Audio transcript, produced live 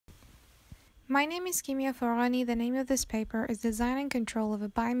My name is Kimia Farani. The name of this paper is Design and Control of a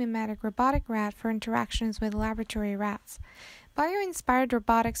Biomimetic Robotic Rat for Interactions with Laboratory Rats. Bio-inspired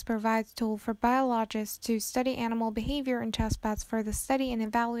robotics provides tools for biologists to study animal behavior in testbeds for the study and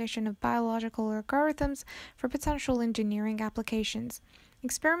evaluation of biological algorithms for potential engineering applications.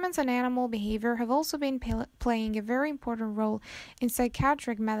 Experiments on animal behavior have also been playing a very important role in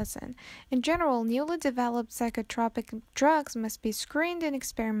psychiatric medicine. In general, newly developed psychotropic drugs must be screened in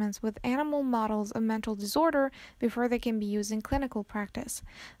experiments with animal models of mental disorder before they can be used in clinical practice.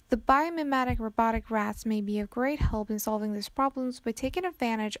 The biomimetic robotic rats may be of great help in solving these problems by taking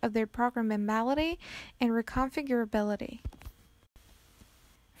advantage of their programmability and reconfigurability.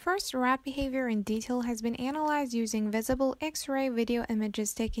 First, rat behavior in detail has been analyzed using visible X-ray video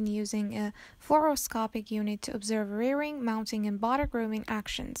images taken using a fluoroscopic unit to observe rearing, mounting, and body grooming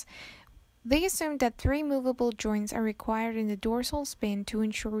actions. They assumed that 3 movable joints are required in the dorsal spine to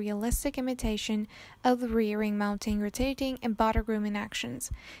ensure realistic imitation of the rearing, mounting, rotating, and body grooming actions.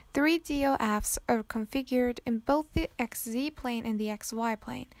 3 DOFs are configured in both the XZ plane and the XY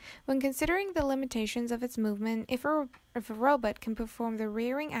plane. When considering the limitations of its movement, if a robot can perform the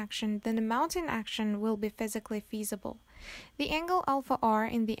rearing action, then the mounting action will be physically feasible. The angle alpha r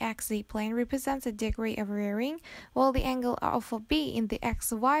in the XZ plane represents a degree of rearing, while the angle alpha b in the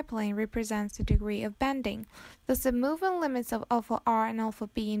XY plane represents the degree of bending. Thus, the movement limits of alpha r and alpha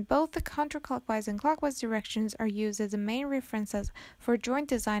b in both the counterclockwise and clockwise directions are used as the main references for joint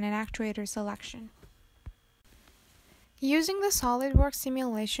design and actuator selection. Using the SolidWorks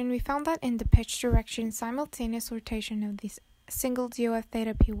simulation, we found that in the pitch direction, simultaneous rotation of these single DOF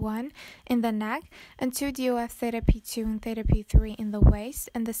theta P1 in the neck and 2 DOF theta P2 and theta P3 in the waist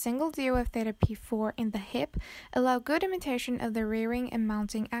and the single DOF theta P4 in the hip allow good imitation of the rearing and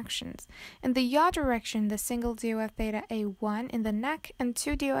mounting actions. In the yaw direction, the single DOF theta A1 in the neck and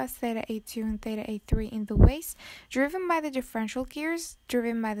 2 DOF theta A2 and theta A3 in the waist, driven by the differential gears,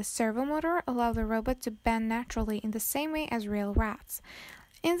 driven by the servo motor, allow the robot to bend naturally in the same way as real rats.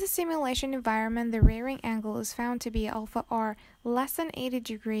 In the simulation environment, the rearing angle is found to be alpha r less than 80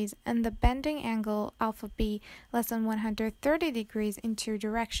 degrees and the bending angle alpha b less than 130 degrees in 2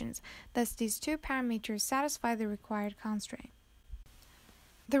 directions. Thus, these 2 parameters satisfy the required constraint.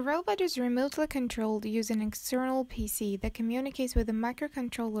 The robot is remotely controlled using an external PC that communicates with the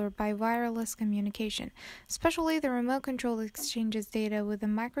microcontroller by wireless communication. Especially, the remote control exchanges data with the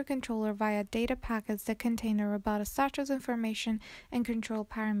microcontroller via data packets that contain the robot's status information and control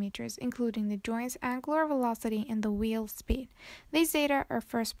parameters, including the joint's angular velocity and the wheel speed. These data are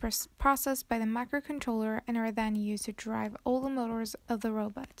first processed by the microcontroller and are then used to drive all the motors of the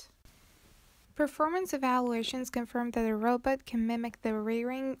robot. Performance evaluations confirm that the robot can mimic the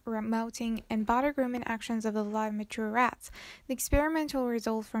rearing, mounting, and body grooming actions of the live mature rats. The experimental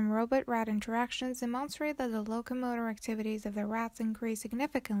results from robot-rat interactions demonstrate that the locomotor activities of the rats increase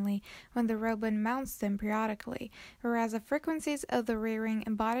significantly when the robot mounts them periodically, whereas the frequencies of the rearing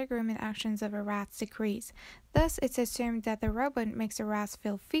and body grooming actions of the rats decrease. Thus, it's assumed that the robot makes the rats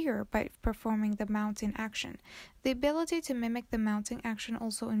feel fear by performing the mounting action. The ability to mimic the mounting action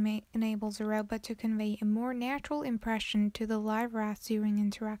also enables the robot to convey a more natural impression to the live rats during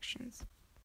interactions.